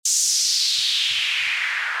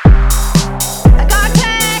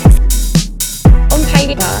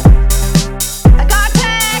Freshly Pod. I got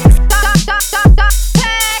text. Got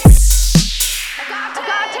text. I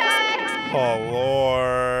got text. Oh,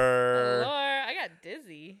 Lord. I got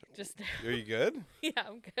dizzy just now. Are you good? Yeah,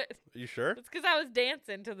 I'm good. Are you sure? It's because I was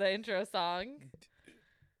dancing to the intro song.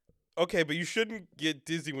 Okay, but you shouldn't get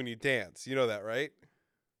dizzy when you dance. You know that, right?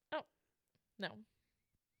 No.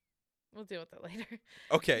 We'll deal with it later.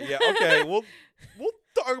 Okay, yeah, okay. We'll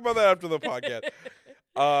talk about that after the podcast.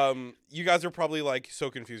 You guys are probably like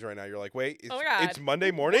so confused right now. You're like, wait, Oh my God. it's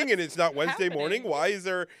Monday morning and it's not Wednesday morning.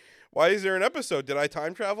 happening? Why is there an episode? Did I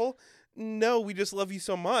time travel? No, we just love you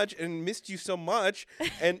so much and missed you so much.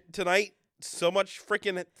 And tonight, so much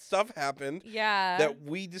freaking stuff happened Yeah. that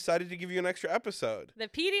we decided to give you an extra episode. The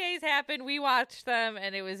PDAs happened. We watched them,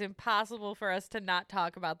 and it was impossible for us to not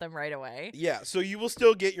talk about them right away. Yeah, so you will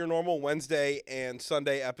still get your normal Wednesday and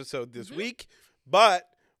Sunday episode this Mhm. week, but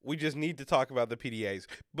we just need to talk about the PDAs.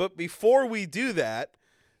 But before we do that,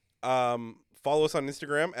 follow us on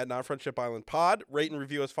Instagram at Not Friendship Island Pod. Rate and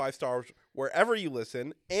review us 5 stars wherever you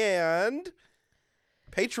listen. And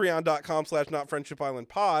patreon.com/Not Friendship Island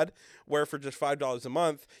Pod, where for just $5 a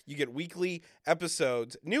month, you get weekly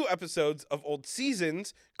episodes, new episodes of old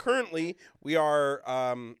seasons. Currently, we are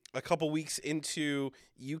a couple weeks into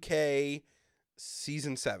UK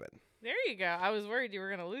Season 7. There you go. I was worried you were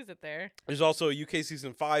going to lose it there. There's also a UK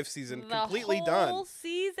Season 5 season completely The done. whole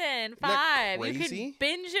season, that 5. You crazy? can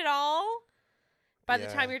binge it all. By the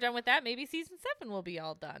Yeah. time you're done with that, maybe Season 7 will be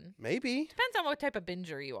all done. Maybe. Depends on what type of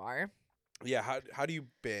binger you are. Yeah, how do you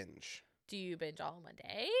binge? Do you binge all in one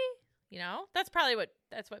day? You know, that's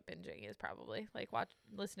what binging is probably, like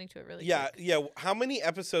listening to it really Yeah, quick. yeah. How many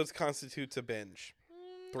episodes constitutes a binge?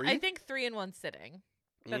 3? I think 3 in one sitting.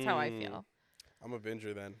 That's how I feel. I'm a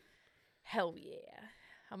binger then. Hell yeah.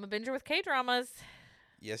 I'm a binger with K-dramas.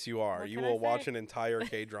 Yes, you are. What You can I will watch say? an entire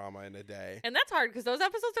K-drama in a day. And that's hard because those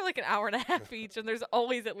episodes are like an hour and a half each, and there's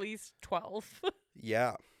always at least 12.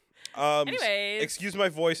 Yeah. Anyways. Excuse my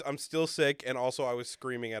voice. I'm still sick, and also I was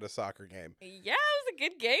screaming at a soccer game. Yeah, it was a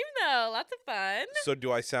good game, though. Lots of fun. So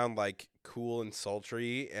do I sound like cool and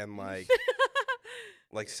sultry and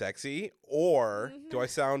like sexy, or do I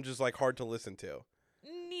sound just like hard to listen to?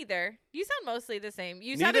 Neither. You sound mostly the same.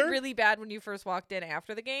 You Neither? sounded really bad when you first walked in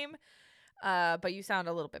after the game, but you sound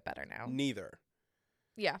a little bit better now. Neither.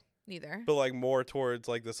 Yeah, neither. But like more towards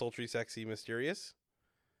like the sultry, sexy, mysterious.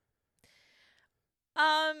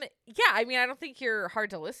 Yeah, I mean, I don't think you're hard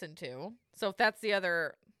to listen to. So if that's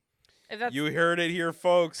You heard it here,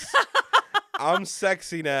 folks. I'm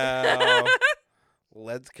sexy now.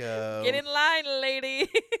 Let's go. get in line, ladies.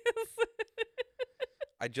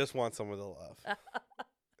 I just want some of the love.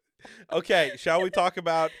 Okay, shall we talk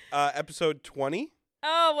about episode 20?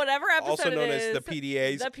 Oh, whatever episode Also known it as is. the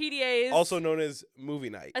PDAs. The PDAs. Also known as movie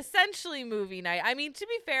night. Essentially movie night. I mean, to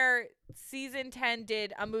be fair, season 10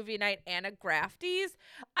 did a movie night and a Grafties.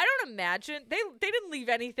 I don't imagine they didn't leave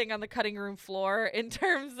anything on the cutting room floor in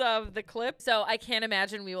terms of the clip, so I can't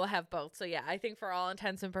imagine we will have both. So yeah, I think for all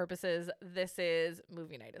intents and purposes, this is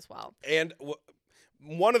movie night as well. And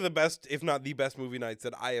one of the best, if not the best movie nights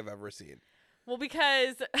that I have ever seen. Well,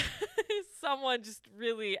 because someone just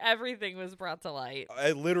really, everything was brought to light.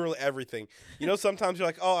 Literally everything. You know, sometimes you're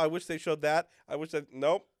like, oh, I wish they showed that.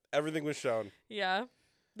 Nope, everything was shown. Yeah.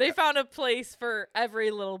 They found a place for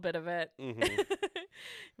every little bit of it. Mm-hmm.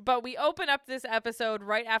 But we open up this episode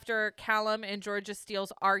right after Callum and Georgia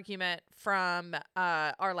Steele's argument from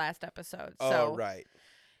our last episode. So, Oh, right.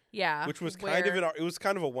 yeah. Which was kind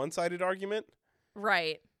of a one-sided argument.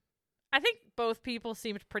 Right. I think both people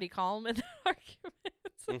seemed pretty calm in the argument.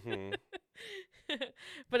 Mm-hmm.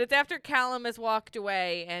 But it's after Callum has walked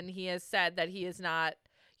away and he has said that he is not,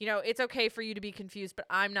 it's okay for you to be confused, but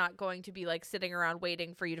I'm not going to be like sitting around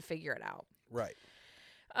waiting for you to figure it out. Right.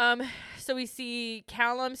 So we see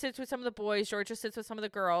Callum sits with some of the boys. Georgia sits with some of the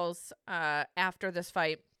girls after this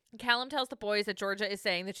fight. Callum tells the boys that Georgia is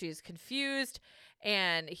saying that she's confused,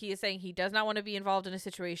 and he is saying he does not want to be involved in a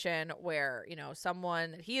situation where,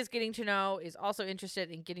 someone that he is getting to know is also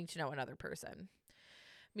interested in getting to know another person.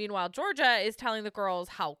 Meanwhile, Georgia is telling the girls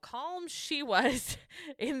how calm she was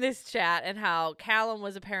in this chat and how Callum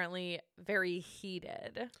was apparently very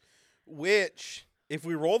heated. Which, if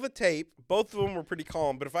we roll the tape, both of them were pretty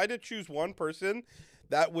calm. But if I had to choose one person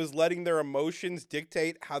that was letting their emotions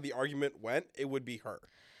dictate how the argument went, it would be her.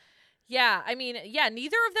 Yeah, I mean,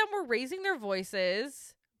 neither of them were raising their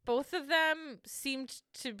voices. Both of them seemed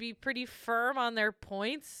to be pretty firm on their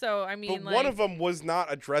points. So, I mean, But one of them was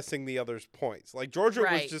not addressing the other's points. Like, Georgia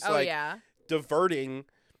was just diverting,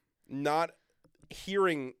 not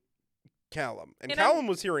hearing Callum, and And Callum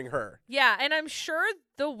was hearing her. Yeah, and I'm sure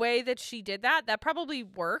the way that she did that probably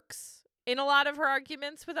works in a lot of her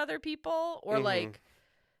arguments with other people, or Mhm. like,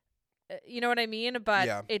 you know what I mean? But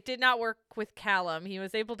Yeah. it did not work with Callum. He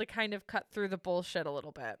was able to kind of cut through the bullshit a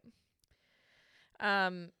little bit.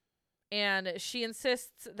 And she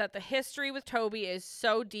insists that the history with Toby is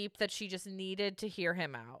so deep that she just needed to hear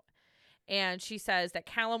him out. And she says that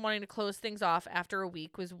Callum wanting to close things off after a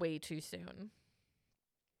week was way too soon.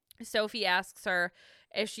 Sophie asks her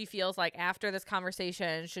if she feels like after this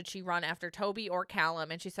conversation, should she run after Toby or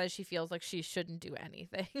Callum? And she says she feels like she shouldn't do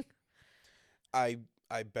anything. I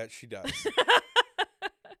bet she does.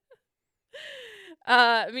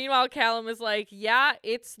 Meanwhile, Callum is like, yeah,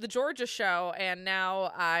 it's the Georgia show. And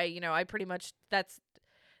now I pretty much, that's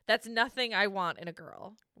nothing I want in a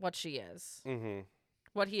girl, what she is. Mm-hmm.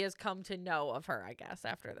 What he has come to know of her, I guess,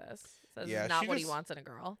 after this. So this Yeah, is not she what he just- wants in a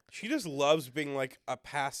girl. She just loves being like a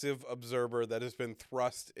passive observer that has been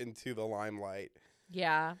thrust into the limelight.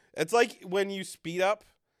 Yeah. It's like when you speed up,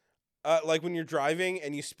 like when you're driving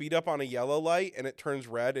and you speed up on a yellow light and it turns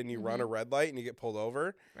red and you run a red light and you get pulled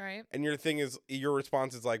over. Right. And your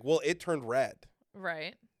response is like, well, it turned red.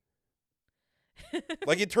 Right.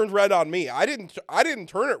 Like it turned red on me. I didn't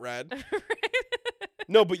turn it red. Right.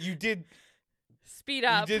 No, but you did. Speed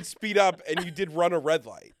up. You did speed up and you did run a red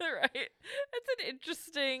light. Right. That's an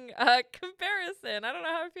interesting comparison. I don't know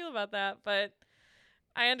how I feel about that, but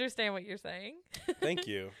I understand what you're saying. Thank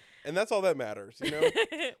you. And that's all that matters, you know?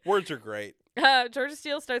 Words are great. Georgia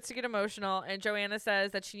Steele starts to get emotional, and Joanna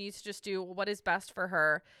says that she needs to just do what is best for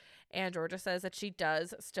her. And Georgia says that she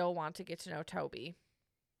does still want to get to know Toby.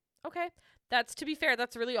 Okay. To be fair,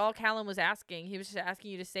 that's really all Callum was asking. He was just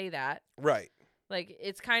asking you to say that. Right. Like,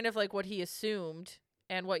 it's kind of like what he assumed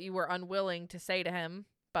and what you were unwilling to say to him.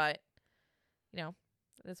 But,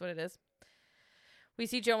 that's what it is. We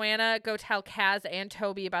see Joanna go tell Kaz and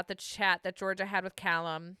Toby about the chat that Georgia had with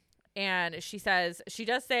Callum. And she does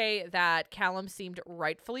say that Callum seemed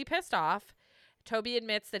rightfully pissed off. Toby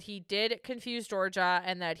admits that he did confuse Georgia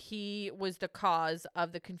and that he was the cause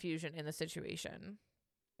of the confusion in the situation.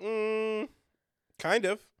 Kind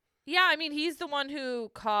of. Yeah, I mean, he's the one who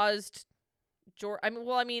caused I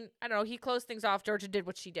don't know. He closed things off. Georgia did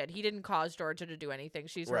what she did. He didn't cause Georgia to do anything.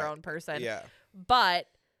 She's her own person. Yeah. But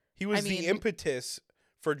He was the impetus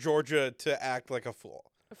for Georgia to act like a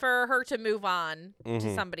fool. For her to move on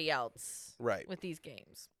to somebody else. Right. With these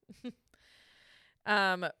games.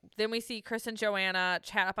 Then we see Chris and Joanna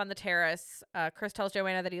chat up on the terrace. Chris tells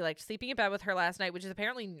Joanna that he liked sleeping in bed with her last night, which is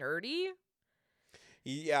apparently nerdy.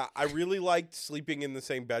 Yeah, I really liked sleeping in the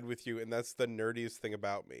same bed with you, and that's the nerdiest thing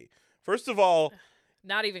about me. First of all,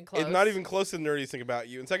 not even close. It's not even close to the nerdiest thing about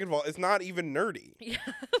you. And second of all, it's not even nerdy. Yeah.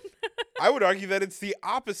 I would argue that it's the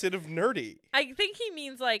opposite of nerdy. I think he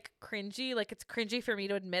means like cringy, like it's cringy for me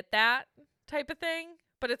to admit that type of thing.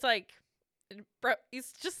 But it's like, bro, you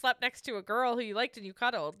just slept next to a girl who you liked and you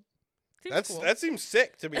cuddled. Seems cool. That seems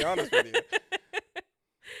sick, to be honest with you.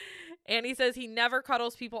 And he says he never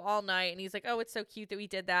cuddles people all night. And he's like, oh, it's so cute that we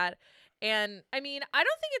did that. And I mean, I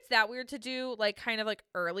don't think it's that weird to do like kind of like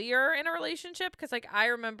earlier in a relationship. Cause like I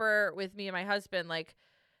remember with me and my husband, like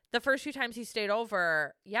the first few times he stayed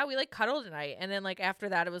over, yeah, we like cuddled tonight. And then like after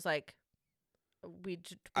that, it was like,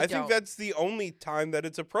 I think that's the only time that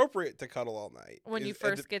it's appropriate to cuddle all night. When you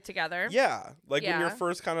first get together. Yeah. Like when you're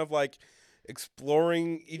first kind of like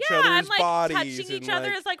exploring each and other's like bodies. Touching each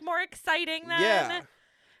other is like more exciting than. Yeah.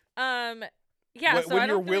 Yeah. When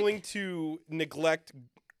you're willing to neglect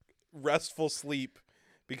restful sleep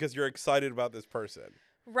because you're excited about this person.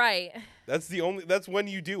 Right. That's when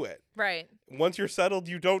you do it. Right. Once you're settled,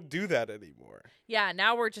 you don't do that anymore. Yeah,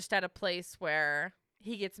 now we're just at a place where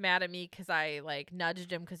he gets mad at me because I like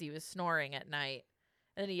nudged him because he was snoring at night.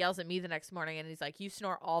 And then he yells at me the next morning and he's like, you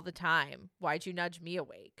snore all the time. Why'd you nudge me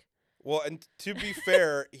awake? Well, and to be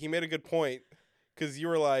fair, he made a good point because you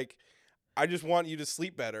were like, I just want you to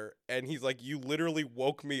sleep better. And he's like, you literally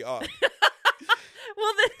woke me up.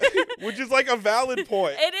 Well, which is like a valid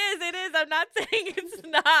point. It is. I'm not saying it's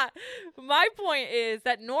not. My point is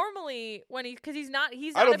that normally when he's not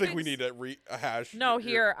I don't think we need to rehash. No,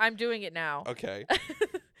 here, I'm doing it now. Okay.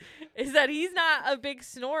 Is that he's not a big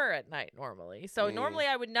snorer at night normally. So normally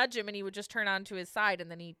I would nudge him and he would just turn on to his side and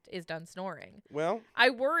then he is done snoring. Well, I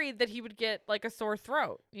worried that he would get like a sore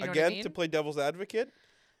throat. You know what I mean? To play devil's advocate,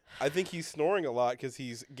 I think he's snoring a lot because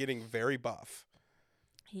he's getting very buff.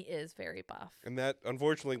 He is very buff. And that,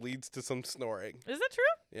 unfortunately, leads to some snoring. Is that true?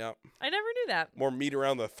 Yeah. I never knew that. More meat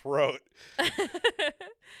around the throat.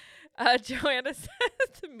 Joanna says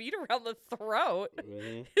meat around the throat.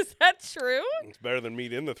 Mm-hmm. Is that true? It's better than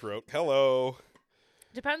meat in the throat. Hello.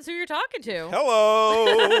 Depends who you're talking to.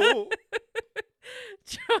 Hello.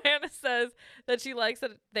 Joanna says that she likes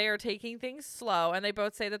that they are taking things slow, and they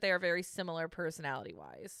both say that they are very similar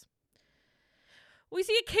personality-wise. We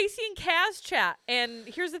see a Casey and Kaz chat, and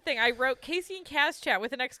here's the thing. I wrote Casey and Kaz chat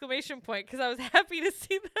with an exclamation point because I was happy to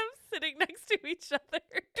see them sitting next to each other.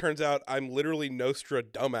 Turns out I'm literally Nostra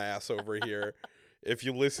dumbass over here. If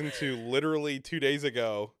you listen to literally 2 days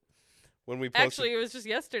ago when we posted. Actually, it was just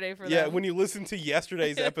yesterday for them. Yeah, when you listen to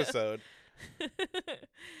yesterday's episode.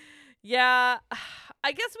 Yeah,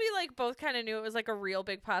 I guess we like both kind of knew it was like a real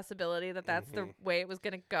big possibility that that's the way it was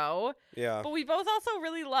going to go. Yeah. But we both also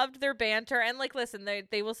really loved their banter. And like, listen,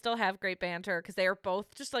 they will still have great banter because they are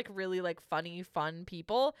both just like really like funny, fun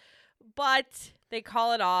people. But they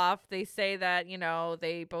call it off. They say that, you know,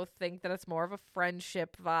 they both think that it's more of a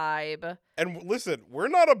friendship vibe. And listen, we're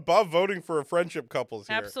not above voting for a friendship couples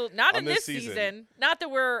here. Absolutely. Not on in this this season. season. Not that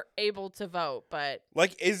we're able to vote, but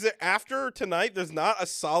Like, is it after tonight? There's not a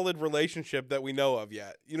solid relationship that we know of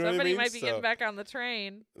yet. You know somebody what I mean? might be getting back on the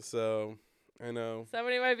train. So, I know.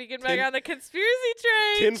 Somebody might be getting back on the conspiracy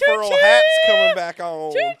train. Tinfoil Choo-choo! hats coming back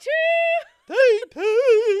on. Choo-choo!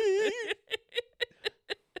 Hey.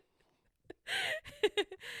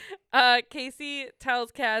 Casey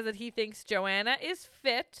tells Kaz that he thinks Joanna is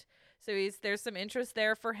fit, so there's some interest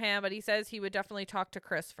there for him, but he says he would definitely talk to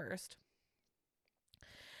Chris first.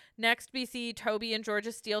 Next, we see Toby and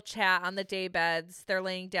Georgia Steele chat on the daybeds. They're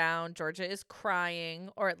laying down. Georgia is crying,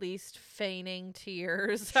 or at least feigning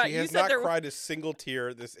tears. She has not cried a single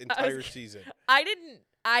tear this entire season. I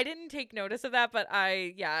didn't take notice of that, but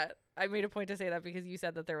I made a point to say that because you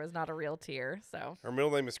said that there was not a real tear. So Her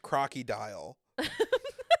middle name is Crocodile.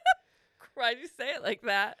 Why'd you say it like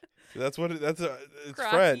that? That's what it's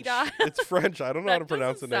Crocodile. French. It's French. I don't know how to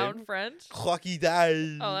pronounce the name. Sound French?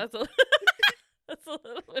 Crocodile. Oh, that's a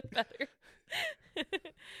little bit better.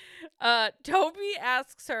 Toby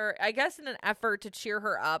asks her, I guess in an effort to cheer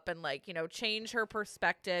her up and like, you know, change her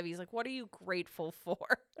perspective. He's like, "What are you grateful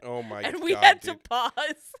for?" Oh my god. And we had dude. to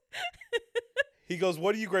pause. He goes,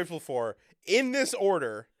 "What are you grateful for?" In this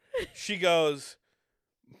order, she goes,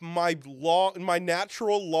 my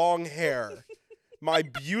natural long hair, my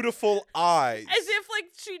beautiful eyes. As if like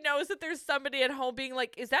she knows that there's somebody at home being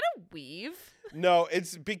like, "Is that a weave?" No,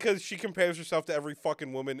 it's because she compares herself to every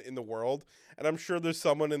fucking woman in the world, and I'm sure there's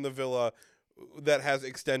someone in the villa that has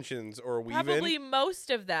extensions or weave-in. Probably most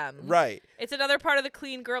of them. Right. It's another part of the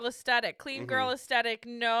clean girl aesthetic. Clean girl aesthetic,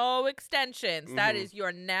 no extensions. That is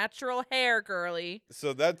your natural hair, girly.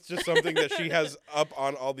 So that's just something that she has up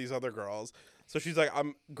on all these other girls. So she's like,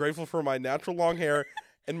 "I'm grateful for my natural long hair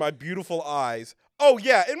and my beautiful eyes. Oh,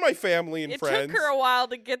 yeah, and my family and friends." It took her a while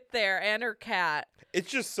to get there, and her cat. It's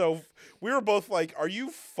just so... We were both like, are you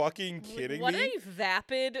fucking kidding What me? a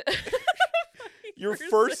vapid... Your person.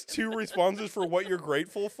 first two responses for what you're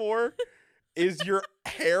grateful for is your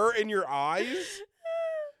hair and your eyes?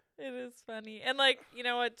 It is funny. And, like, you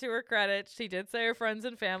know what? To her credit, she did say her friends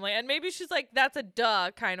and family. And maybe she's like, that's a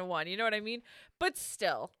duh kind of one. You know what I mean? But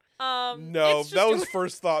still. No, it's just that was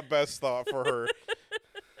first thought, best thought for her.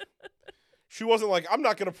 She wasn't like, I'm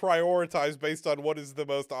not going to prioritize based on what is the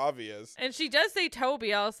most obvious. And she does say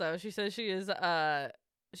Toby also. She says she is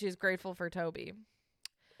grateful for Toby.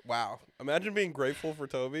 Wow. Imagine being grateful for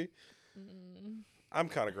Toby. I'm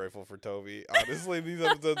kind of grateful for Toby. Honestly, these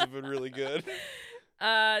episodes have been really good.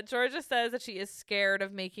 Georgia says that she is scared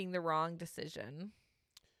of making the wrong decision.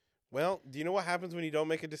 Well, do you know what happens when you don't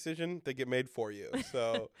make a decision? They get made for you.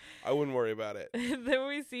 So I wouldn't worry about it. Then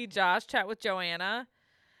we see Josh chat with Joanna.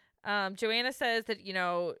 Joanna says that, you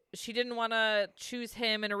know, she didn't want to choose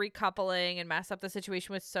him in a recoupling and mess up the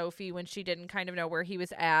situation with Sophie when she didn't kind of know where he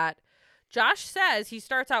was at. Josh says he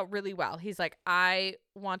starts out really well. He's like, "I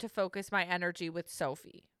want to focus my energy with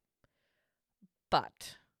Sophie."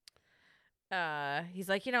 But he's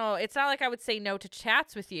like, "You know, it's not like I would say no to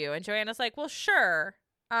chats with you." And Joanna's like, "Well, sure.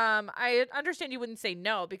 I understand you wouldn't say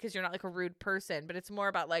no because you're not like a rude person, but it's more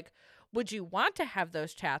about like, would you want to have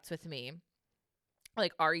those chats with me?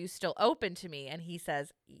 Like, are you still open to me?" And he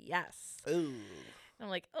says, "Yes." Ooh. I'm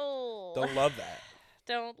like, "Oh, Don't love that.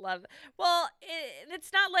 Don't love that." Well,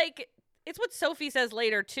 it's not like, it's what Sophie says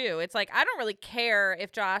later too. It's like, I don't really care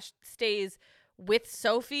if Josh stays with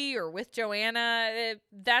Sophie or with Joanna.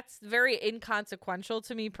 That's very inconsequential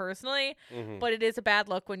to me personally, but it is a bad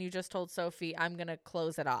look when you just told Sophie, "I'm going to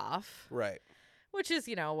close it off." Right. Which is,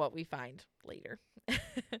 you know, what we find later.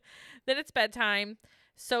 Then it's bedtime.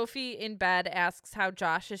 Sophie in bed asks how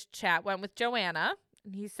Josh's chat went with Joanna.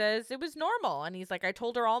 And he says it was normal. And he's like, "I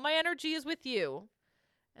told her all my energy is with you."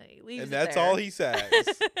 And he leaves And it that's there. all he says.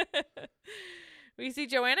 We see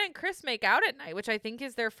Joanna and Chris make out at night, which I think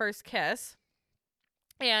is their first kiss.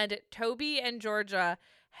 And Toby and Georgia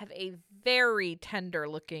have a very tender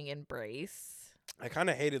looking embrace. I kind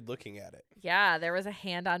of hated looking at it. Yeah, there was a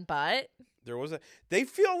hand on butt. They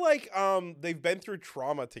feel like they've been through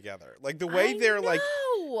trauma together. Like the way they're like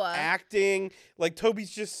acting, like Toby's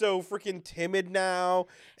just so freaking timid now,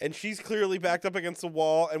 and she's clearly backed up against the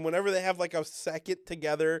wall. And whenever they have like a second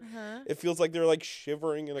together, it feels like they're like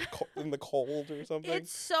shivering in the cold or something.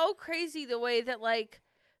 It's so crazy the way that like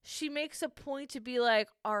she makes a point to be like,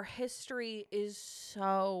 our history is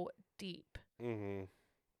so deep. Mm-hmm.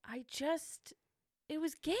 It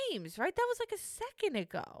was games, right? That was like a second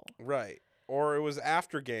ago. Right. Or it was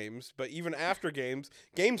after games, but even after games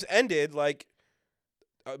ended like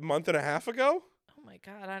a month and a half ago. Oh my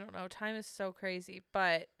God, I don't know. Time is so crazy,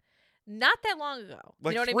 but not that long ago.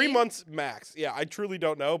 Like you know what 3 I mean? months max. Yeah, I truly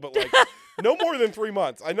don't know, but like no more than 3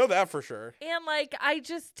 months. I know that for sure. And like, I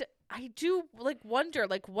do like wonder,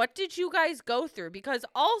 like, what did you guys go through? Because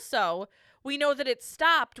also we know that it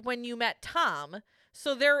stopped when you met Tom.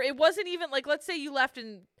 So it wasn't even like, let's say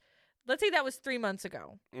that was 3 months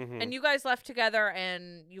ago, and you guys left together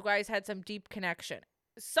and you guys had some deep connection.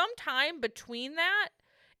 Sometime between that,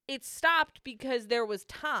 it stopped because there was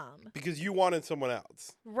Tom. Because you wanted someone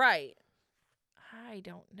else. Right. I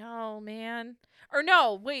don't know, man. Or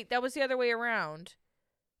no, wait, that was the other way around.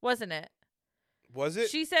 Wasn't it? Was it?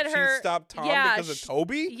 She said she stopped Tom because of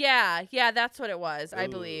Toby? Yeah, that's what it was, I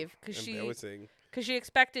believe. Embarrassing. Because she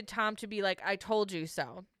expected Tom to be like, I told you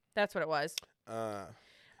so. That's what it was.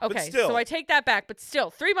 Okay, still. so I take that back, but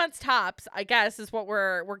still, 3 months tops, I guess, is what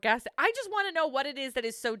we're guessing. I just want to know what it is that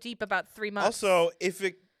is so deep about 3 months. Also,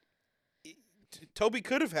 Toby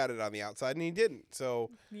could have had it on the outside and he didn't. So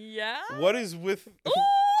yeah, what is with?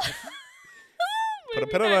 Put a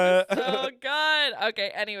Movie pin on night it. was so good.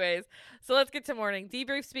 Okay, anyways, so let's get to morning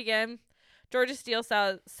debriefs begin. Georgia Steele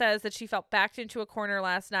says that she felt backed into a corner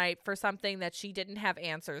last night for something that she didn't have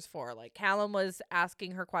answers for. Like Callum was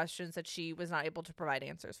asking her questions that she was not able to provide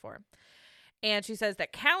answers for. And she says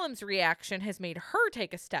that Callum's reaction has made her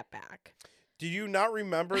take a step back. Do you not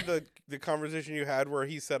remember the conversation you had where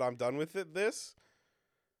he said, I'm done with this?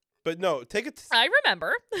 But no, take it. I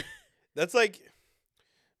remember. That's like,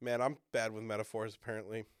 man, I'm bad with metaphors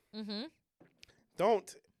apparently. Mm-hmm.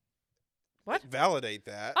 Don't What? validate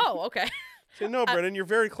that. Oh, okay. Say, no, Brennan, you're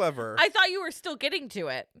very clever. I thought you were still getting to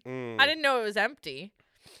it. I didn't know it was empty.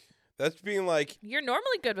 That's being like... You're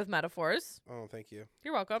normally good with metaphors. Oh, thank you.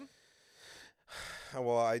 You're welcome.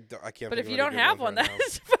 Well, I can't. But think if of you any don't good have ones one, right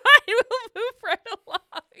that's fine. We'll move right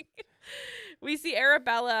along. We see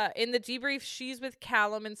Arabella in the debrief. She's with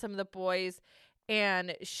Callum and some of the boys,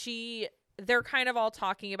 and they're kind of all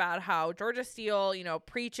talking about how Georgia Steele,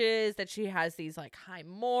 preaches that she has these like high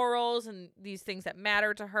morals and these things that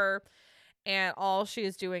matter to her. And all she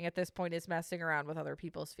is doing at this point is messing around with other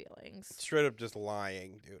people's feelings. Straight up just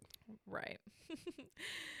lying, dude. Right.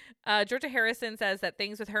 Georgia Harrison says that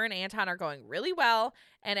things with her and Anton are going really well.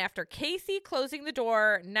 And after Casey closing the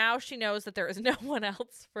door, now she knows that there is no one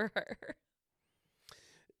else for her.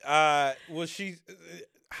 Well,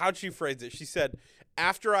 how'd she phrase it? She said,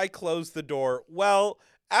 after I closed the door, well,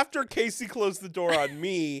 after Casey closed the door on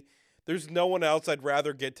me, there's no one else I'd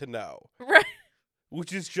rather get to know. Right.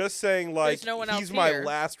 Which is just saying, like, There's no one else he's my here.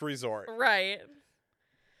 last resort. Right.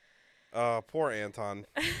 Poor Anton.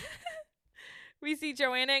 We see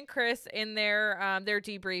Joanna and Chris in their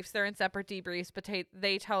debriefs. They're in separate debriefs, but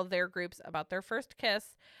they tell their groups about their first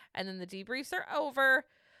kiss, and then the debriefs are over.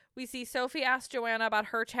 We see Sophie ask Joanna about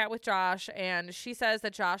her chat with Josh, and she says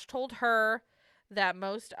that Josh told her that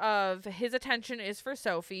most of his attention is for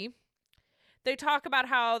Sophie. They talk about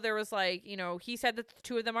how there was like, he said that the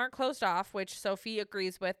two of them aren't closed off, which Sophie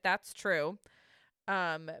agrees with. That's true.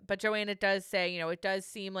 But Joanna does say, it does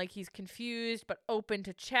seem like he's confused, but open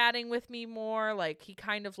to chatting with me more. Like he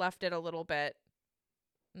kind of left it a little bit.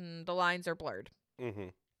 The lines are blurred. Mm-hmm.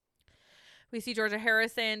 We see Georgia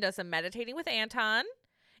Harrison does some meditating with Anton.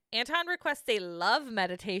 Anton requests a love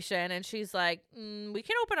meditation, and she's like, we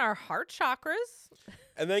can open our heart chakras.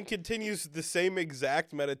 And then continues the same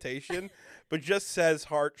exact meditation, but just says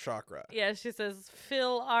heart chakra. Yeah, she says,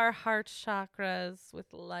 fill our heart chakras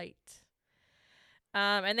with light.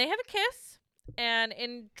 And they have a kiss. And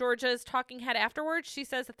in Georgia's talking head afterwards, she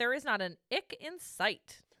says that there is not an ick in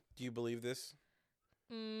sight. Do you believe this?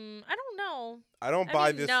 I don't know. I don't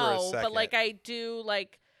buy this for a second. But like I do,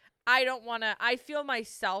 like I don't want to. I feel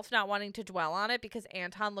myself not wanting to dwell on it because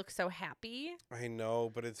Anton looks so happy. I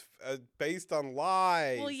know, but it's based on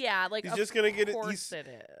lies. Well, yeah, like he's just gonna get it. It is.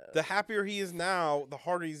 The happier he is now, the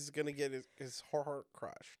harder he's gonna get his heart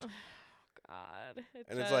crushed. God.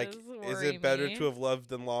 And it's like, is it better to have loved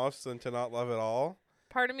than lost than to not love at all?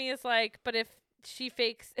 Part of me is like, but if she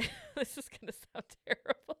fakes, this is gonna sound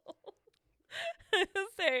terrible.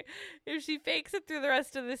 Say, if she fakes it through the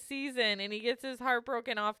rest of the season and he gets his heart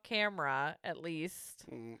broken off camera, at least.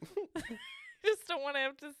 Just don't want to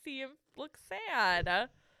have to see him look sad.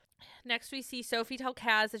 Next, we see Sophie tell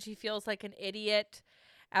Kaz that she feels like an idiot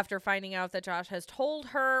after finding out that Josh has told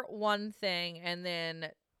her one thing and then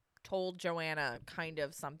told Joanna kind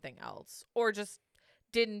of something else, or just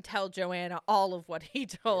didn't tell Joanna all of what he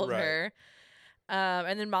told her.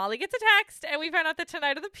 And then Molly gets a text, and we find out that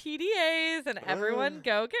tonight are the PDAs, and everyone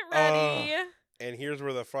go get ready. And here's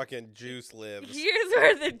where the fucking juice lives. Here's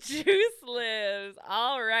where the juice lives.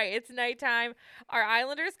 All right, it's nighttime. Our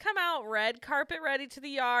Islanders come out, red carpet ready to the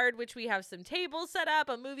yard, which we have some tables set up,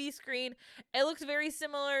 a movie screen. It looks very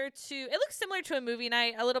similar to a movie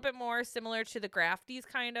night, a little bit more similar to the Grafties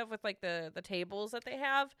kind of, with like the tables that they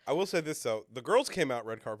have. I will say this though, the girls came out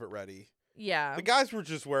red carpet ready. Yeah. The guys were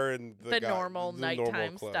just wearing the normal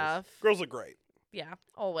nighttime clothes. stuff. Girls look great. Yeah,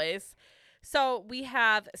 always. So we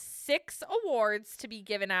have 6 awards to be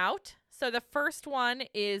given out. So the first one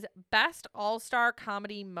is Best All-Star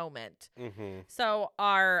Comedy Moment. Mm-hmm. So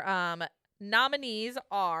our nominees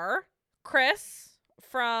are Chris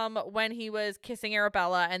from when he was kissing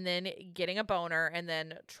Arabella and then getting a boner and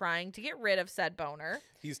then trying to get rid of said boner.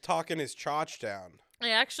 He's talking his chotch down. I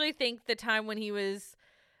actually think the time when he was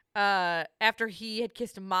after he had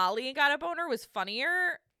kissed Molly and got a boner was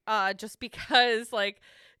funnier, just because, like,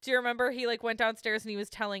 do you remember he like went downstairs and he was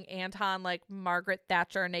telling Anton like Margaret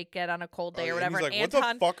Thatcher naked on a cold day or whatever? He's like, and Anton,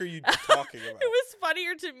 what the fuck are you talking about? It was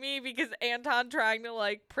funnier to me because Anton trying to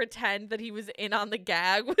like pretend that he was in on the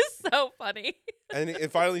gag was so funny. And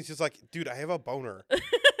finally he's just like, dude, I have a boner.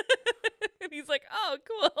 And he's like, oh,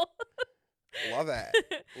 cool. Love that.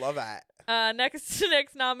 Love that.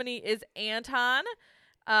 Next nominee is Anton.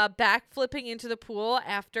 Backflipping into the pool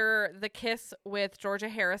after the kiss with Georgia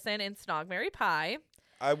Harrison in Snog, Marry, Pie.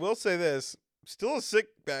 I will say this, still a sick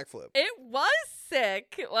backflip. It was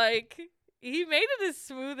sick. Like, he made it as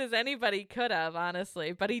smooth as anybody could have,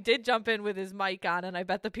 honestly. But he did jump in with his mic on, and I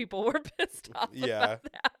bet the people were pissed off about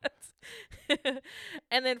that.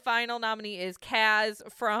 And then final nominee is Kaz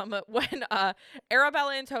from when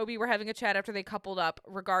Arabella and Toby were having a chat after they coupled up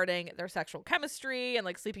regarding their sexual chemistry and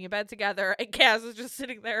like sleeping in bed together. And Kaz was just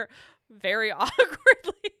sitting there very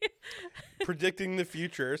awkwardly. Predicting the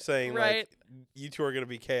future, saying like, you two are going to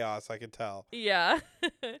be chaos, I can tell. Yeah.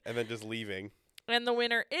 And then just leaving. And the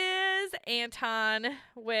winner is Anton,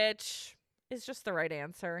 which is just the right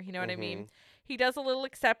answer. You know what I mean? He does a little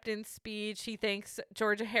acceptance speech. He thanks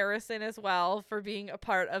Georgia Harrison as well for being a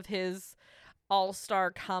part of his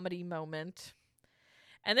all-star comedy moment.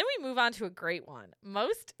 And then we move on to a great one.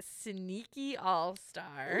 Most sneaky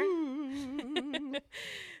all-star.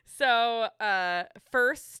 So,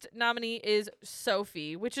 first nominee is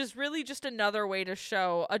Sophie, which is really just another way to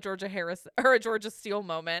show a Georgia Harris or a Georgia Steele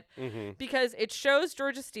moment, because it shows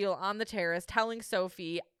Georgia Steele on the terrace telling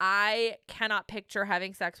Sophie, I cannot picture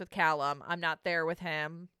having sex with Callum. I'm not there with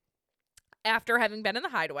him, after having been in the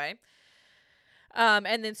hideaway.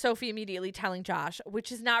 And then Sophie immediately telling Josh,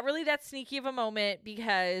 which is not really that sneaky of a moment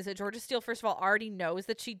because Georgia Steele, first of all, already knows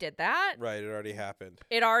that she did that. Right. It already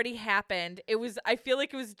happened. I feel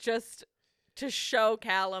like it was just to show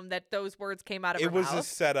Callum that those words came out of her mouth. It was a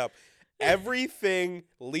setup. Everything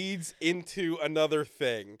leads into another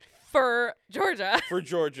thing. For Georgia.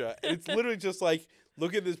 And it's literally just like,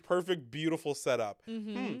 look at this perfect, beautiful setup.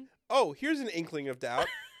 Oh, here's an inkling of doubt.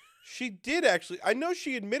 She did actually. I know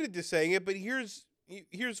she admitted to saying it, but here's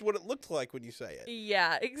what it looked like when you say it.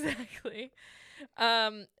 Yeah, exactly.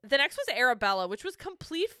 The next was Arabella, which was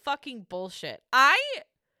complete fucking bullshit. I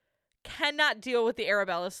cannot deal with the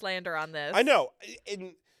Arabella slander on this. I know.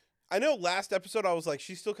 And I know last episode I was like,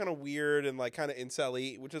 she's still kind of weird and like kind of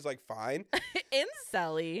incel-y, which is like fine.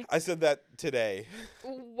 Incel-y? I said that today.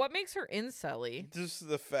 What makes her incel-y? Just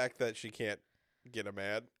the fact that she can't get a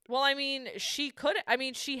man. Well, I mean, she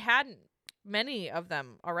hadn't many of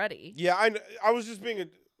them already. Yeah, I was just being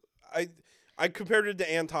I compared it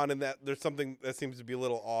to Anton in that there's something that seems to be a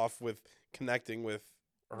little off with connecting with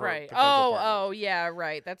her. Right. Potential partner. Yeah,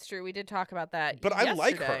 right. That's true. We did talk about that. But yesterday. I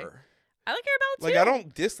like her. I like Arabella too. Like, I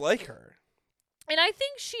don't dislike her. And I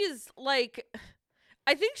think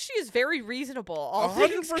she's very reasonable. All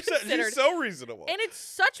 100%. Considered. She's so reasonable. And it's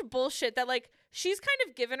such bullshit that, like, she's kind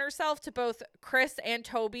of given herself to both Chris and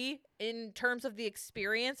Toby in terms of the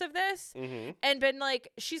experience of this. And been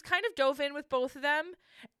like, she's kind of dove in with both of them.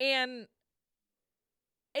 And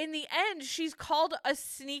in the end, she's called a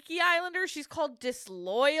sneaky Islander. She's called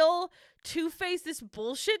disloyal, two-faced, this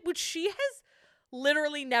bullshit, which she has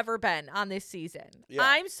literally never been on this season. Yeah.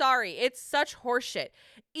 I'm sorry. It's such horseshit.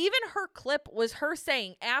 Even her clip was her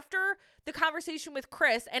saying after the conversation with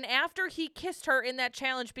Chris and after he kissed her in that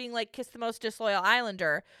challenge being like, kiss the most disloyal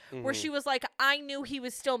Islander, where she was like, I knew he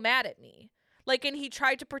was still mad at me. Like, and he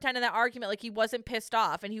tried to pretend in that argument like he wasn't pissed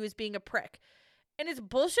off and he was being a prick. And it's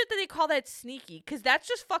bullshit that they call that sneaky, because that's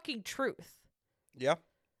just fucking truth. Yeah.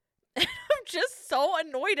 I'm just so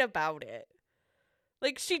annoyed about it.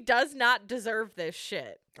 Like, she does not deserve this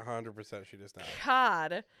shit. 100% she does not.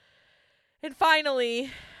 God. And finally,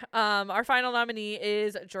 our final nominee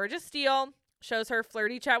is Georgia Steele. Shows her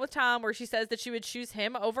flirty chat with Tom where she says that she would choose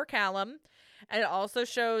him over Callum. And it also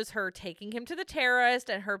shows her taking him to the terrace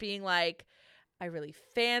and her being like, I really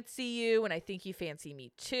fancy you and I think you fancy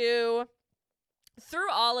me too.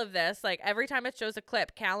 Through all of this, like, every time it shows a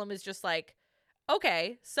clip, Callum is just like,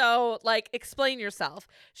 okay, so, like, explain yourself.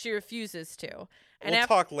 She refuses to. And we'll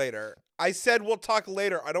talk later. I said we'll talk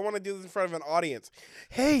later. I don't want to do this in front of an audience.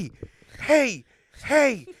 Hey,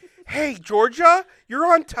 Georgia, you're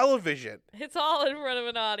on television. It's all in front of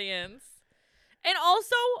an audience. And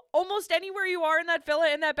also, almost anywhere you are in that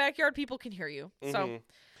villa, in that backyard, people can hear you. So,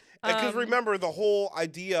 because remember, the whole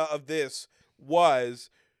idea of this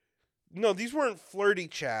was, no, these weren't flirty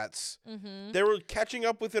chats. They were catching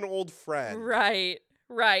up with an old friend. Right.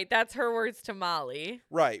 That's her words to Molly.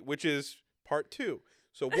 Right, which is part 2.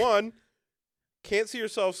 So 1, can't see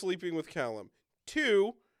yourself sleeping with Callum.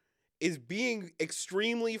 2 is being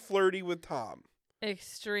extremely flirty with Tom.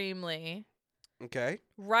 Extremely. Okay.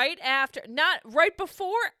 Right after, not right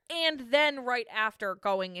before, and then right after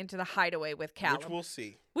going into the hideaway with Callum. Which we'll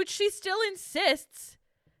see. Which she still insists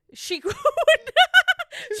she would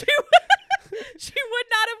she would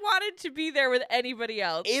not have wanted to be there with anybody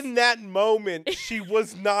else. In that moment, she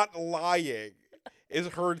was not lying. Is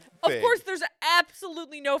her thing. Of course, there's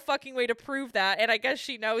absolutely no fucking way to prove that, and I guess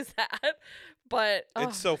she knows that. But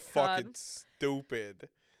it's so fucking stupid.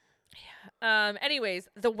 Anyways,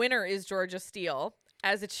 the winner is Georgia Steele,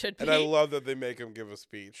 as it should be. And I love that they make him give a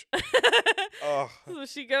speech. So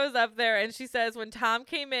she goes up there and she says when Tom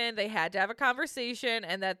came in, they had to have a conversation,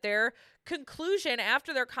 and that their conclusion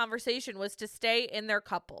after their conversation was to stay in their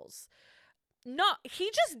couples. No,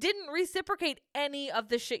 he just didn't reciprocate any of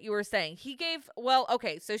the shit you were saying. He gave, well,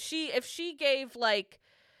 okay, so if she gave like,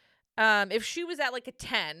 if she was at like a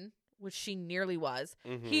 10, which she nearly was,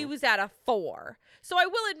 he was at a 4. So I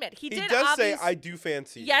will admit, he does say, I do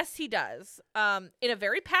fancy you. Yes, he does. In a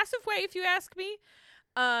very passive way, if you ask me.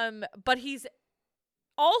 But he's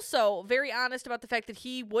also very honest about the fact that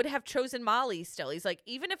he would have chosen Molly still. He's like,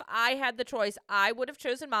 even if I had the choice, I would have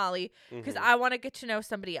chosen Molly because I want to get to know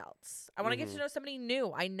somebody else. I want to get to know somebody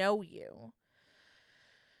new. I know you.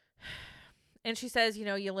 And she says, you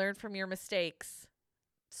know, you learn from your mistakes.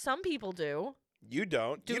 Some people do. You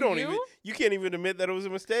don't. Do you don't you? even. You can't even admit that it was a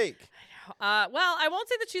mistake. Well, I won't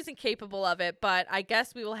say that she's incapable of it, but I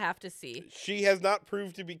guess we will have to see. She has not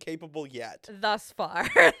proved to be capable yet. Thus far.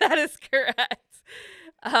 That is correct.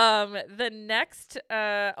 The next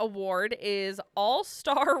award is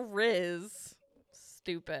All-Star Riz.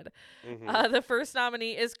 Stupid. The first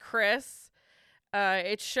nominee is Chris.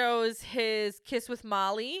 It shows his kiss with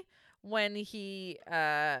Molly when he,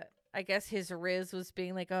 I guess his Riz was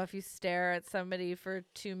being like, oh, if you stare at somebody for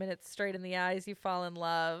 2 minutes straight in the eyes, you fall in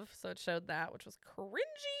love. So it showed that, which was cringy.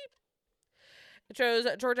 It shows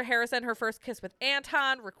Georgia Harrison, her first kiss with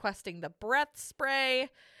Anton, requesting the breath spray.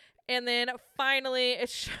 And then finally, it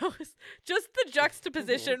shows just the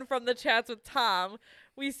juxtaposition from the chats with Tom.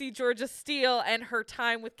 We see Georgia Steele and her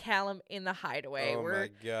time with Callum in the hideaway. Oh, my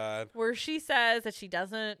God. Where she says that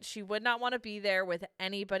she would not want to be there with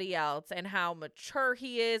anybody else, and how mature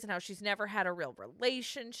he is, and how she's never had a real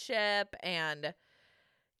relationship. And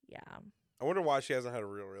yeah. I wonder why she hasn't had a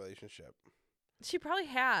real relationship. She probably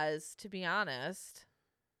has, to be honest.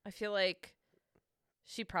 I feel like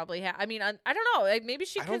she probably has. I mean, I don't know. Like, maybe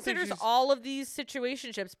she considers all of these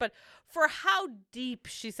situationships, but for how deep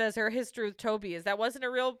she says her history with Toby is, that wasn't a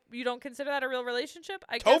real. You don't consider that a real relationship?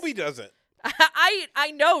 I guess Toby doesn't.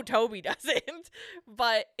 I know Toby doesn't,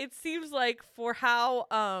 but it seems like for how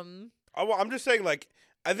I'm just saying, like,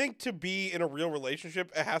 I think to be in a real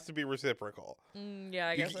relationship, it has to be reciprocal. Yeah,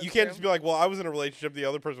 I guess you can't just be like, well, I was in a relationship. The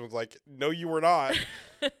other person was like, no, you were not.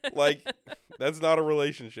 Like, that's not a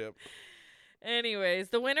relationship. Anyways,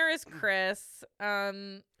 the winner is Chris.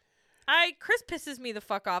 Chris pisses me the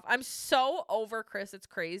fuck off. I'm so over Chris. It's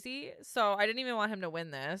crazy. So I didn't even want him to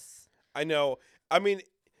win this. I know. I mean,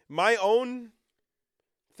 my own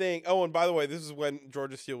thing. Oh, and by the way, this is when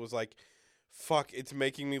Georgia Steele was like, "Fuck, it's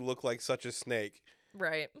making me look like such a snake."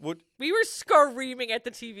 Right. What We were screaming at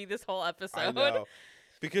the TV this whole episode. I know,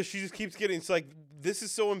 because she just keeps getting. It's like, this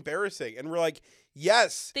is so embarrassing, and we're like,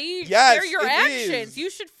 yes, They're your it actions. is. You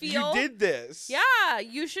should feel. You did this. Yeah,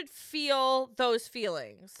 you should feel those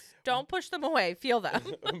feelings. Don't push them away. Feel them.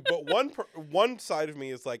 But one side of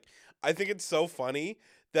me is like, I think it's so funny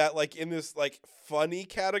that like in this like funny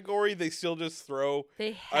category, they still just throw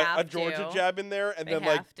They have a Georgia jab in there, and They then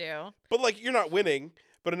have like, to. but like you're not winning.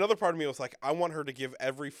 But another part of me was like, I want her to give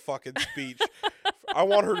every fucking speech. I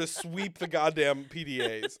want her to sweep the goddamn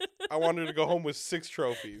PDAs. I want her to go home with 6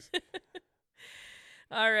 trophies.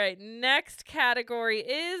 All right. Next category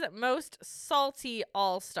is most salty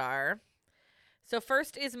all-star. So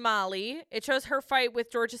first is Molly. It shows her fight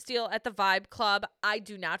with Georgia Steele at the Vibe Club. I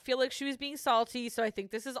do not feel like she was being salty, so I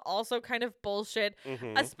think this is also kind of bullshit,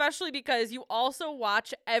 especially because you also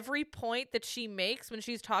watch every point that she makes when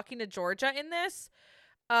she's talking to Georgia in this.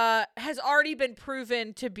 Has already been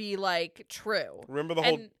proven to be like true. Remember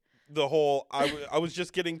the whole I was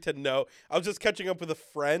just getting to know. I was just catching up with a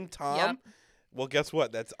friend, Tom. Yep. Well, guess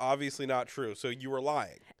what? That's obviously not true. So you were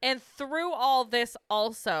lying. And through all this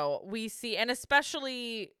also, we see, and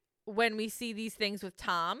especially when we see these things with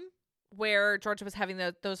Tom, where Georgia was having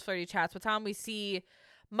those flirty chats with Tom, we see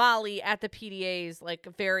Molly at the PDAs, like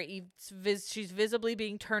she's visibly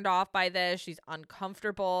being turned off by this. She's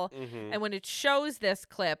uncomfortable. And when it shows this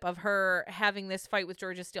clip of her having this fight with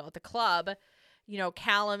Georgia Steele at the club, you know,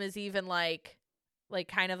 Callum is even like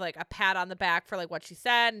kind of like a pat on the back for like what she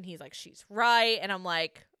said. And he's like, she's right. And I'm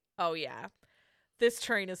like, oh yeah, this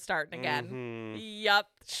train is starting again. Yep,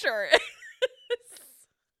 sure.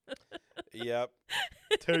 Yep.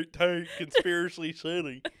 Tight, conspiracy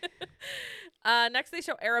city. Next, they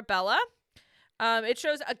show Arabella. It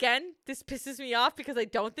shows, again, this pisses me off because I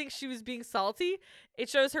don't think she was being salty. It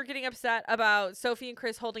shows her getting upset about Sophie and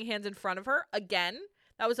Chris holding hands in front of her. Again,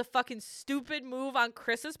 that was a fucking stupid move on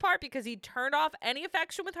Chris's part because he turned off any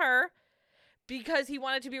affection with her because he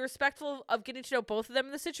wanted to be respectful of getting to know both of them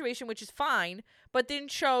in the situation, which is fine, but then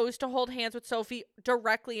chose to hold hands with Sophie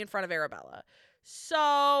directly in front of Arabella.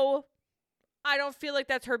 So I don't feel like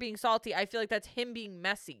that's her being salty. I feel like that's him being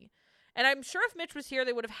messy. And I'm sure if Mitch was here,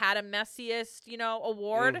 they would have had a messiest,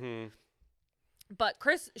 award. But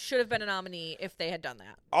Chris should have been a nominee if they had done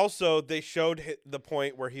that. Also, they showed the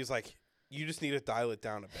point where he's like, you just need to dial it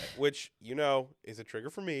down a bit, which, is a trigger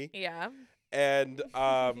for me. Yeah. And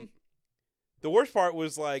the worst part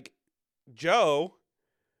was like, Josh.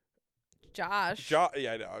 Yeah,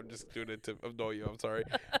 I know. I'm just doing it to annoy you. I'm sorry.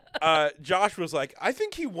 Josh was like, I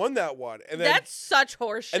think he won that one. And then, that's such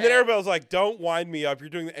horseshit. And then everybody was like, don't wind me up. You're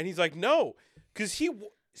doing that. And he's like, no, because he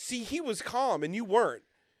was calm and you weren't.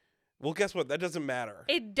 Well, guess what? That doesn't matter.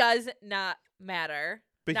 It does not matter.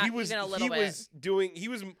 But not he was even a little bit. He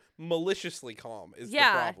was maliciously calm is the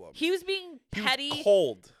Yeah, problem. he was being petty, was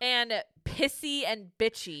cold, and pissy and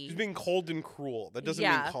bitchy. He was being cold and cruel. That doesn't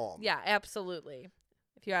mean calm. Yeah, absolutely.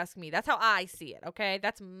 If you ask me, that's how I see it. Okay,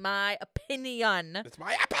 that's my opinion. It's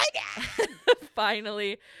my opinion.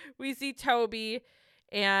 Finally, we see Toby,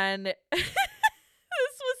 and this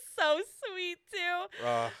was so sweet too,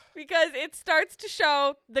 because it starts to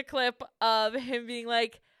show the clip of him being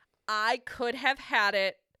like, I could have had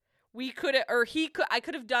it. We could have, or he could. I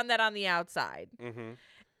could have done that on the outside.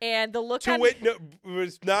 And the look on it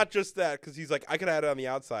was not just that, because he's like, I could have had it on the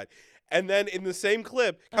outside. And then in the same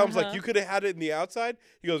clip, Calum's like, you could have had it in the outside?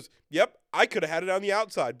 He goes, yep, I could have had it on the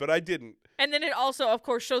outside, but I didn't. And then it also, of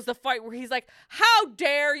course, shows the fight where he's like, how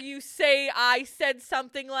dare you say I said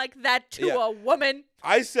something like that to a woman?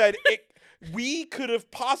 I said we could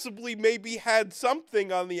have possibly maybe had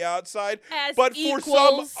something on the outside, but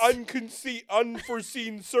equals. For some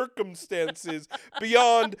unforeseen circumstances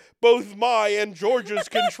beyond both my and Georgia's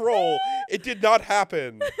control, it did not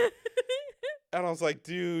happen. And I was like,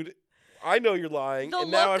 dude, I know you're lying,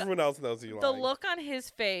 and now everyone else knows you're lying. The look on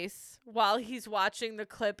his face while he's watching the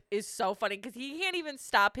clip is so funny because he can't even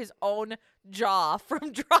stop his own jaw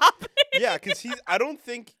from dropping. Yeah, because I don't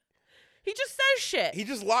think... He just says shit. He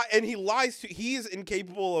just lies, and he lies to... He's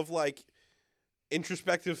incapable of,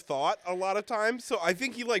 introspective thought a lot of times, so I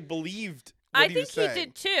think he, believed what he was saying. I think he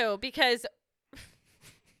did, too, because...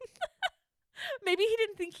 Maybe he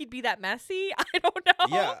didn't think he'd be that messy. I don't know.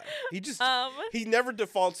 Yeah. He just he never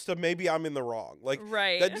defaults to maybe I'm in the wrong.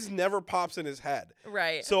 Right. That just never pops in his head.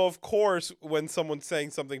 Right. So of course when someone's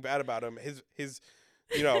saying something bad about him, his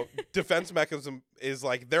defense mechanism is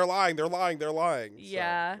like they're lying.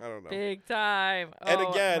 Yeah. So, I don't know. Big time. And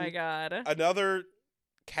again, oh my God. Another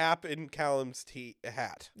cap in Callum's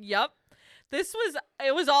hat. Yep.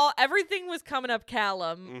 everything was coming up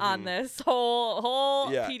Callum on this whole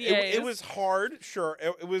PDAs. It was hard, sure.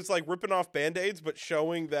 It was like ripping off Band-Aids, but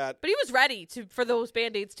showing that. But he was ready for those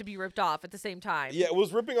Band-Aids to be ripped off at the same time. Yeah, it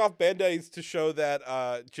was ripping off Band-Aids to show that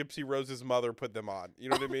Gypsy Rose's mother put them on. You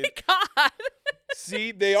know what I mean? My God.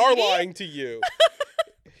 See, they are lying to you.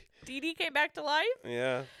 Dee Dee came back to life?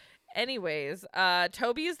 Yeah. Anyways,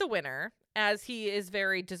 Toby is the winner, as he is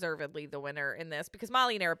very deservedly the winner in this, because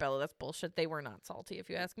Molly and Arabella, that's bullshit. They were not salty, if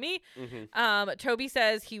you ask me. Toby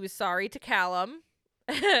says he was sorry to Callum.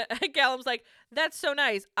 Callum's like, that's so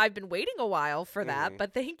nice. I've been waiting a while for that,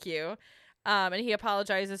 but thank you. And he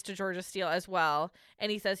apologizes to Georgia Steele as well,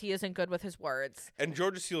 and he says he isn't good with his words. And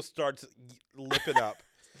Georgia Steele starts lipping up.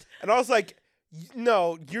 And I was like,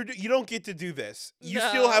 no, you don't get to do this. You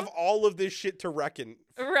still have all of this shit to reckon.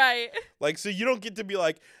 Right. Like, so you don't get to be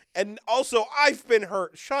like, and also I've been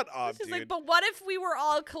hurt. Shut up, She's dude. like, but what if we were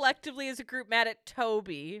all collectively as a group mad at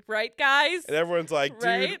Toby, right, guys? And everyone's like, dude,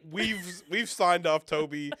 Right? we've signed off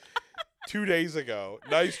Toby 2 days ago.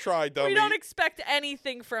 Nice try, dummy. We don't expect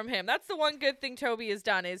anything from him. That's the one good thing Toby has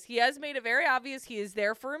done, is he has made it very obvious he is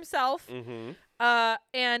there for himself.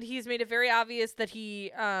 And he's made it very obvious that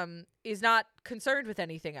he is not concerned with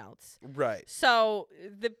anything else. Right. So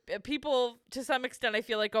the people, to some extent, I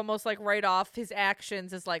feel like almost like write off his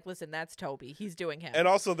actions as like, listen, that's Toby. He's doing him. And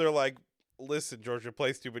also they're like, listen, Georgia,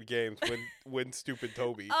 play stupid games. Win stupid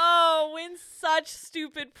Toby. Oh, win such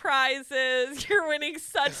stupid prizes. You're winning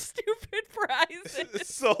such stupid prizes.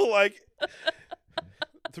 So, like,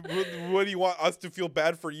 what do you want us to feel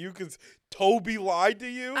bad for you because Toby lied to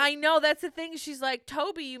you? I know, that's the thing. She's like,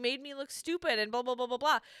 Toby, you made me look stupid and blah, blah, blah, blah,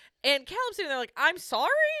 blah. And Callum's sitting there like, I'm sorry?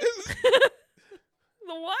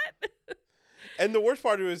 The what? And the worst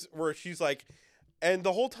part of it is where she's like, and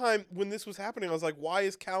the whole time when this was happening, I was like, why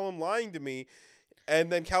is Callum lying to me?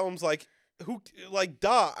 And then Callum's like, who, like,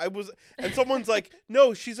 duh, I was, and someone's like,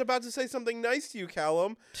 no, she's about to say something nice to you,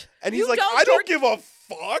 Callum. And he's like, I don't give a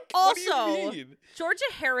fuck. Also, what do you mean? Georgia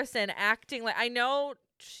Harrison acting like, I know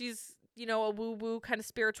she's, you know, a woo-woo kind of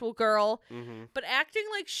spiritual girl, but acting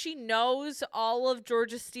like she knows all of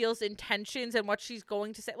Georgia Steele's intentions and what she's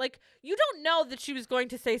going to say. Like, you don't know that she was going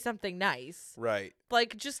to say something nice. Right.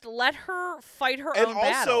 Like, just let her fight her and own also,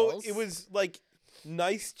 battles. it was, like,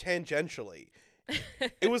 nice tangentially.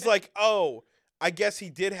 It was like, oh, I guess he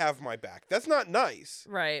did have my back. That's not nice.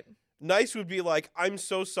 Right. Nice would be like, I'm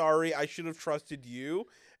so sorry. I should have trusted you.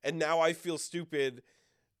 And now I feel stupid.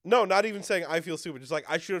 No, not even saying I feel stupid. Just like,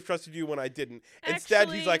 I should have trusted you when I didn't.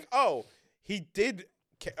 Instead, he's like, oh, he did.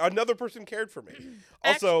 Another person cared for me.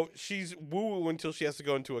 Also, she's woo-woo until she has to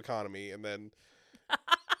go into economy. And then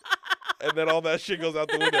all that shit goes out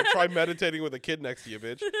the window. Try meditating with a kid next to you,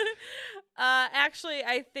 bitch. Actually,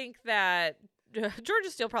 I think that Georgia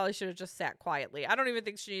Steele probably should have just sat quietly. I don't even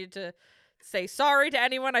think she needed to say sorry to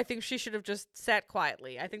anyone. I think she should have just sat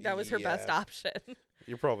quietly. I think that was her best option.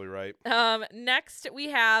 You're probably right. Next, we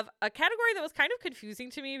have a category that was kind of confusing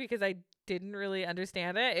to me because I didn't really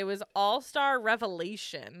understand it. It was All-Star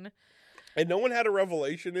Revelation. And no one had a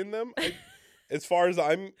revelation in them, as far as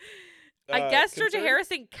I'm I guess concerned. Georgia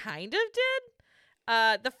Harrison kind of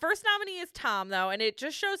did. The first nominee is Tom, though, and it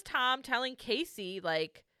just shows Tom telling Casey,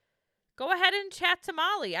 like, go ahead and chat to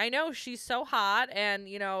Molly. I know she's so hot, and,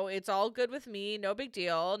 you know, it's all good with me. No big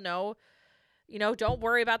deal. No, you know, don't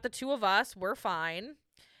worry about the two of us. We're fine.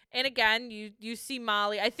 And again, you see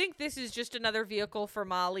Molly. I think this is just another vehicle for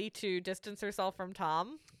Molly to distance herself from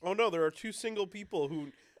Tom. Oh, no, there are two single people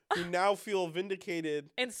who now feel vindicated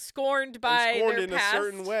and scorned by their in past a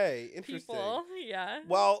certain way. Interesting. People. Yeah.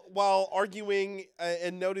 While arguing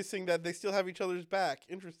and noticing that they still have each other's back.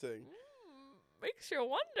 Interesting. Makes you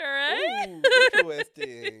wonder, eh? Ooh,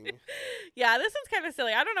 interesting. Yeah, this is kind of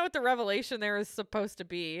silly. I don't know what the revelation there is supposed to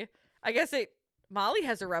be. I guess Molly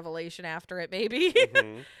has a revelation after it, maybe.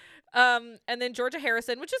 And then Georgia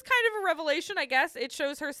Harrison, which is kind of a revelation, I guess. It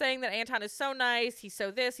shows her saying that Anton is so nice. He's so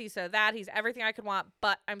this, he's so that. He's everything I could want,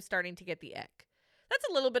 but I'm starting to get the ick. That's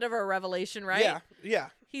a little bit of a revelation, right? Yeah.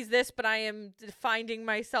 He's this, but I am finding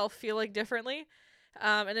myself feeling differently.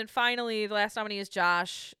 And then finally, the last nominee is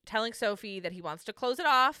Josh, telling Sophie that he wants to close it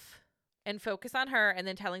off and focus on her, and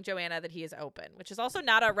then telling Joanna that he is open, which is also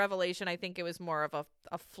not a revelation. I think it was more of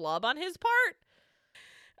a flub on his part.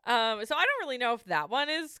 So I don't really know if that one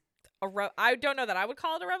is I don't know that I would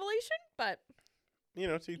call it a revelation, but you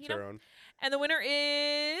know, to each their own. And the winner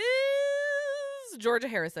is Georgia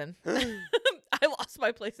Harrison. I lost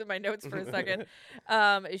my place in my notes for a second.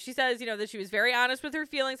 She says, you know, that she was very honest with her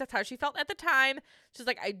feelings. That's how she felt at the time. She's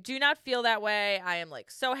like, I do not feel that way. I am like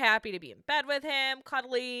so happy to be in bed with him,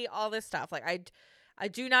 cuddly, all this stuff. Like I I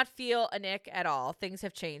do not feel a nick at all. Things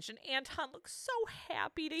have changed. And Anton looks so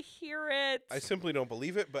happy to hear it. I simply don't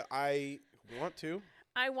believe it, but I want to.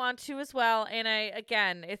 I want to as well. And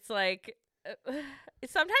again, it's like,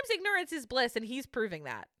 sometimes ignorance is bliss, and he's proving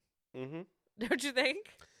that. Mm-hmm. Don't you think?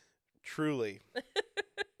 Truly.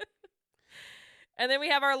 And then we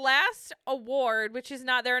have our last award, which is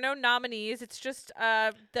there are no nominees. It's just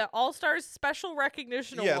the All-Stars Special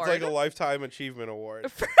Recognition Award. Yeah, it's like a Lifetime Achievement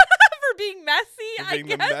Award. For being messy, For being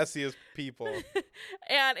the messiest people.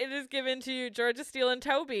 And it is given to Georgia Steele and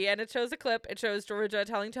Toby. And it shows a clip. It shows Georgia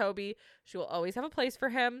telling Toby she will always have a place for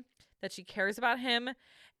him, that she cares about him.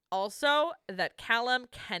 Also, that Callum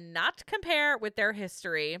cannot compare with their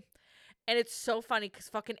history. And it's so funny because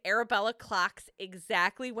fucking Arabella clocks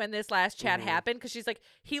exactly when this last chat happened, because she's like,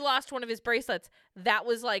 he lost one of his bracelets. That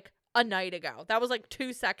was like a night ago. That was like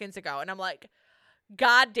 2 seconds ago. And I'm like,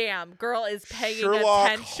 God damn, girl is paying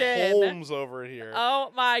Sherlock attention. Holmes over here.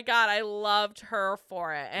 Oh my God, I loved her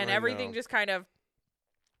for it. And everything just kind of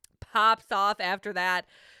pops off after that.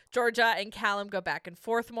 Georgia and Callum go back and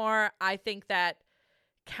forth more. I think that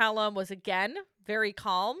Callum was, again, very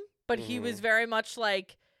calm, but he was very much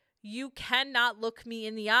like, you cannot look me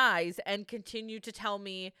in the eyes and continue to tell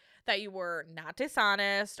me that you were not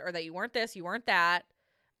dishonest or that you weren't this, you weren't that,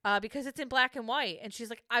 because it's in black and white. And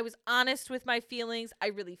she's like, I was honest with my feelings. I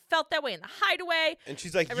really felt that way in the hideaway. And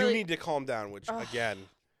she's like, you need to calm down, which, again.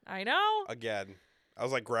 I know. Again. I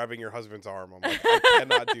was like grabbing your husband's arm. I'm like, I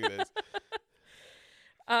cannot do this.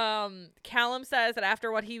 Callum says that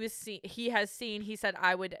after what he has seen, he said,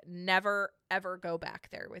 I would never, ever go back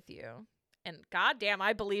there with you. And goddamn,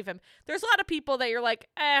 I believe him. There's a lot of people that you're like,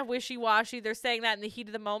 wishy-washy. They're saying that in the heat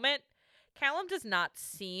of the moment. Callum does not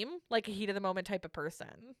seem like a heat of the moment type of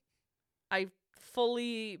person. I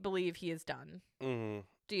fully believe he is done. Mm-hmm.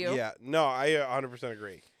 Do you? Yeah. No, I 100%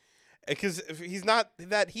 agree. Because he's not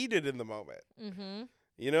that heated in the moment. Mm-hmm.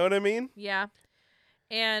 You know what I mean? Yeah.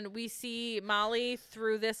 And we see Molly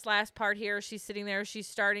through this last part here. She's sitting there. She's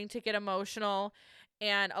starting to get emotional.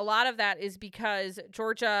 And a lot of that is because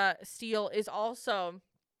Georgia Steele is also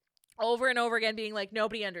over and over again being like,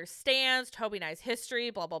 nobody understands Toby and I's history,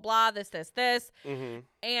 blah, blah, blah, this. Mm-hmm.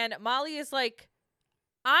 And Molly is like,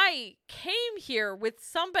 I came here with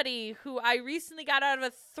somebody who I recently got out of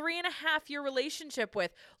a 3.5-year relationship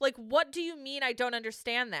with. Like, what do you mean I don't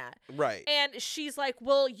understand that? Right. And she's like,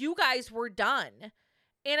 well, you guys were done.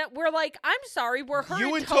 And we're like, I'm sorry, we're her You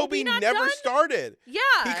and and Toby not never done? started. Yeah.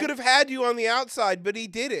 He could have had you on the outside, but he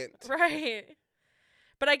didn't. Right.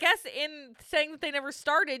 But I guess in saying that they never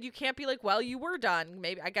started, you can't be like, well, you were done.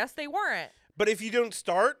 Maybe I guess they weren't. But if you don't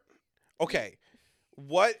start, okay.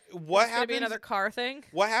 What happens? Gonna be another car thing?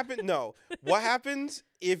 What happened? No. What happens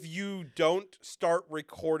if you don't start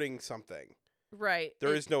recording something? Right.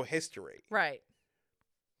 There is no history. Right.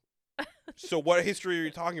 So what history are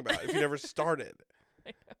you talking about if you never started?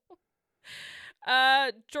 I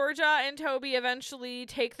know. Georgia and Toby eventually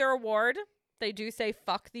take their award. They do say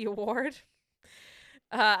fuck the award.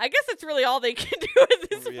 I guess it's really all they can do at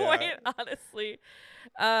this point, honestly.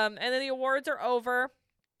 And then the awards are over.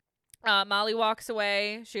 Molly walks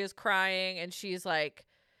away. She is crying, and she's like,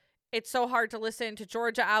 it's so hard to listen to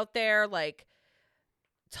Georgia out there, like,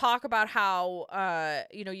 talk about how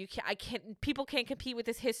people can't compete with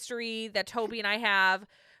this history that Toby and I have.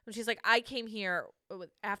 And she's like, I came here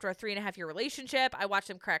after a 3.5-year relationship. I watched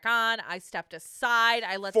them crack on. I stepped aside.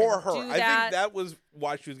 I let them For her. do that. I think that was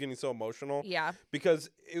why she was getting so emotional. Yeah. Because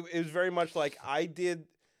it was very much like, I did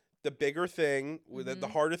the bigger thing, the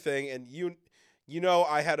harder thing, and you know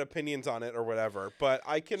I had opinions on it or whatever. But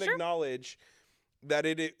I can acknowledge that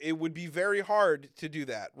it would be very hard to do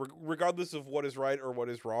that, regardless of what is right or what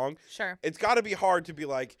is wrong. Sure. It's got to be hard to be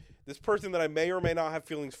like, this person that I may or may not have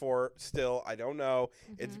feelings for still, I don't know.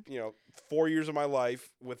 It's, 4 years of my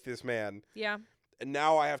life with this man. Yeah. And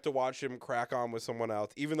now I have to watch him crack on with someone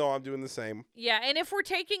else, even though I'm doing the same. Yeah, and if we're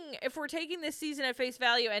taking this season at face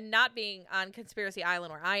value and not being on Conspiracy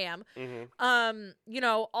Island where I am,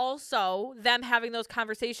 also them having those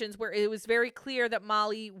conversations where it was very clear that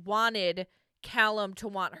Molly wanted Callum to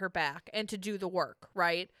want her back and to do the work,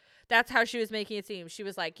 right? That's how she was making it seem. She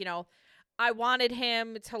was like, I wanted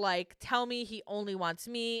him to like tell me he only wants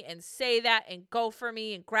me and say that and go for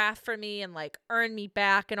me and graft for me and like earn me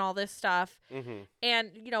back and all this stuff.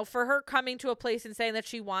 And, for her coming to a place and saying that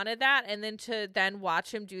she wanted that and then to then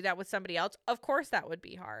watch him do that with somebody else, of course that would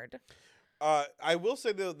be hard. I will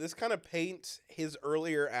say, though, this kind of paints his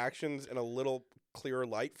earlier actions in a little clearer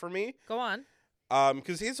light for me. Go on.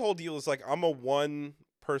 Because his whole deal is like, I'm a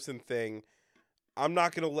one-person thing. I'm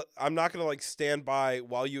not gonna like stand by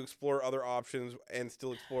while you explore other options and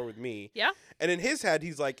still explore with me. Yeah. And in his head,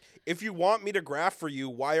 he's like, if you want me to graft for you,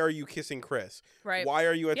 why are you kissing Chris? Right. Why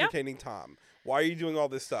are you entertaining Tom? Why are you doing all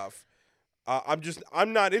this stuff?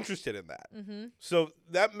 I'm not interested in that. Mm-hmm. So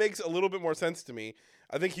that makes a little bit more sense to me.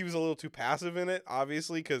 I think he was a little too passive in it,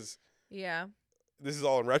 obviously, because Yeah. this is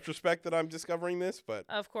all in retrospect that I'm discovering this. But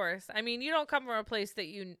Of course. I mean, you don't come from a place that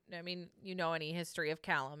you know any history of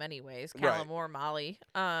Callum anyways, Callum Right. or Molly.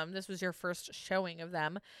 This was your first showing of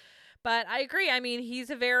them. But I agree. I mean, he's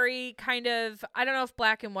a very kind of, I don't know if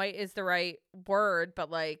black and white is the right word, but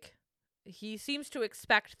like he seems to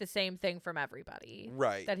expect the same thing from everybody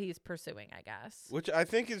right, that he's pursuing, I guess. which I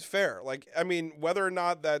think is fair. Like, I mean, whether or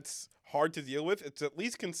not that's hard to deal with, it's at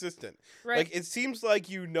least consistent. Right. Like, it seems like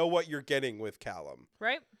you know what you're getting with Callum.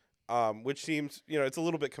 Right. Which seems, it's a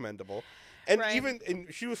little bit commendable. And Right.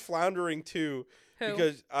 and she was floundering too Who?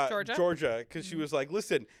 because Georgia? because she was like,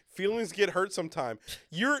 listen, feelings get hurt sometime.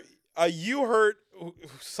 You hurt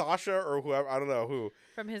Sasha or whoever, I don't know who.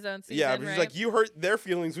 From his own season, Yeah, but right? she's like, you hurt their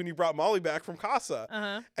feelings when you brought Molly back from Casa.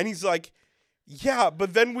 Uh-huh. And he's like, yeah,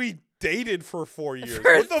 but then we dated for 4 years.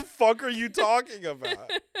 For- What the fuck are you talking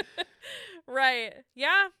about? Right.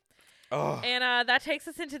 Yeah. Ugh. And that takes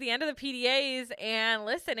us into the end of the PDAs. And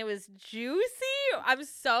listen, it was juicy. I'm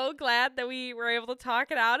so glad that we were able to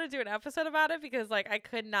talk it out and do an episode about it because, like, I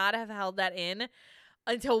could not have held that in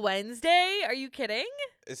until Wednesday. Are you kidding?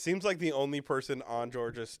 It seems like the only person on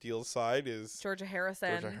Georgia Steele's side is Georgia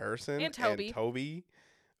Harrison. and Toby.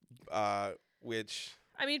 Which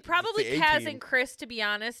I mean, probably the Kaz A-team. and Chris, to be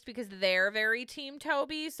honest, because they're very Team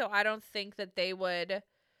Toby. So I don't think that they would.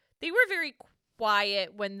 They were very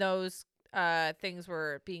quiet when those things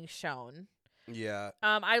were being shown. yeah,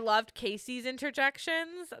 I loved Casey's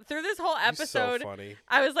interjections through this whole he's episode. so funny.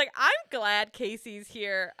 I was like, I'm glad Casey's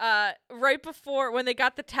here. Right before when they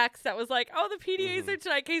got the text that was like, oh, the PDAs are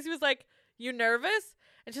tonight. Casey was like, you nervous?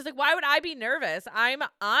 And she's like, why would I be nervous? I'm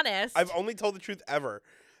honest. I've only told the truth ever.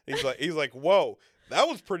 He's like, whoa, that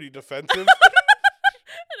was pretty defensive.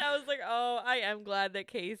 And I was like, oh, I am glad that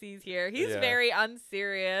Casey's here. He's Yeah. very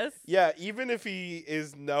unserious. Yeah, even if he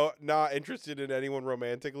is not interested in anyone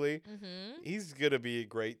romantically, Mm-hmm. he's gonna be a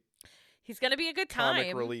great He's gonna be a good comic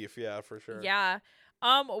time. relief. Yeah, for sure. Yeah.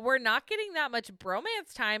 We're not getting that much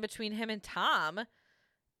bromance time between him and Tom.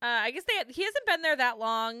 I guess he hasn't been there that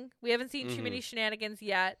long. We haven't seen too many shenanigans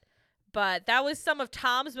yet. But that was some of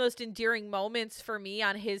Tom's most endearing moments for me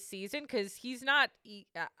on his season because he's not.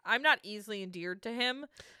 I'm not easily endeared to him.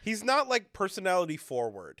 He's not like personality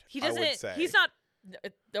forward. He I would doesn't. say. He's not.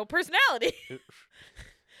 No personality.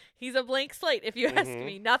 He's a blank slate, if you ask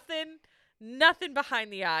me. Nothing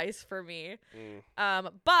behind the eyes for me.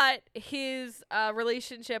 But his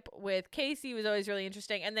relationship with Casey was always really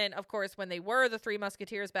interesting. And then, of course, when they were the Three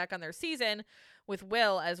Musketeers back on their season with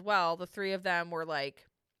Will as well, the three of them were like,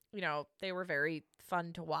 they were very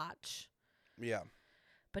fun to watch. Yeah.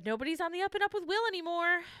 But nobody's on the up and up with Will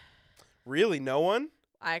anymore. Really, no one.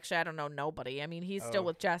 I don't know nobody. I mean, he's Oh. still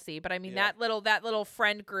with Jesse, but I mean Yeah. that little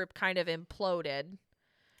friend group kind of imploded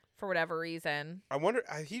for whatever reason. I wonder.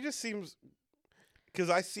 He just seems because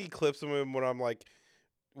I see clips of him when I'm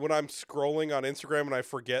scrolling on Instagram and I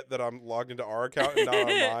forget that I'm logged into our account and not on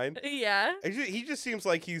mine. Yeah. He just seems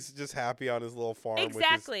like he's just happy on his little farm.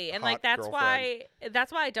 Exactly. With his And hot like that's girlfriend.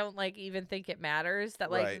 why I don't like even think it matters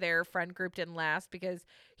that like Right. their friend group didn't last because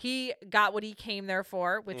he got what he came there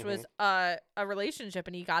for, which was a relationship,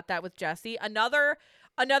 and he got that with Jesse. Another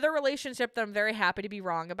relationship that I'm very happy to be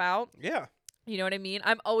wrong about. Yeah. You know what I mean?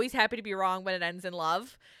 I'm always happy to be wrong when it ends in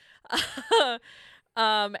love.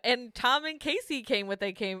 And Tom and Casey got what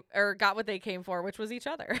they came for, which was each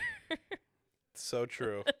other. So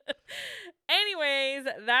true. Anyways,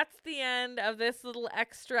 that's the end of this little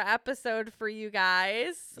extra episode for you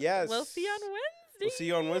guys. Yes. We'll see you on Wednesday. We'll see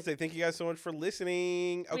you on Wednesday. Thank you guys so much for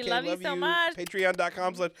listening. We Okay, love you so much.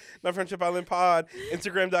 Patreon.com/NotFriendshipIslandPod.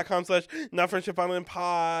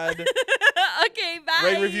 Instagram.com/NotFriendshipIslandPod. Okay, bye.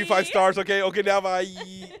 Rate, review 5 stars. Okay, now bye.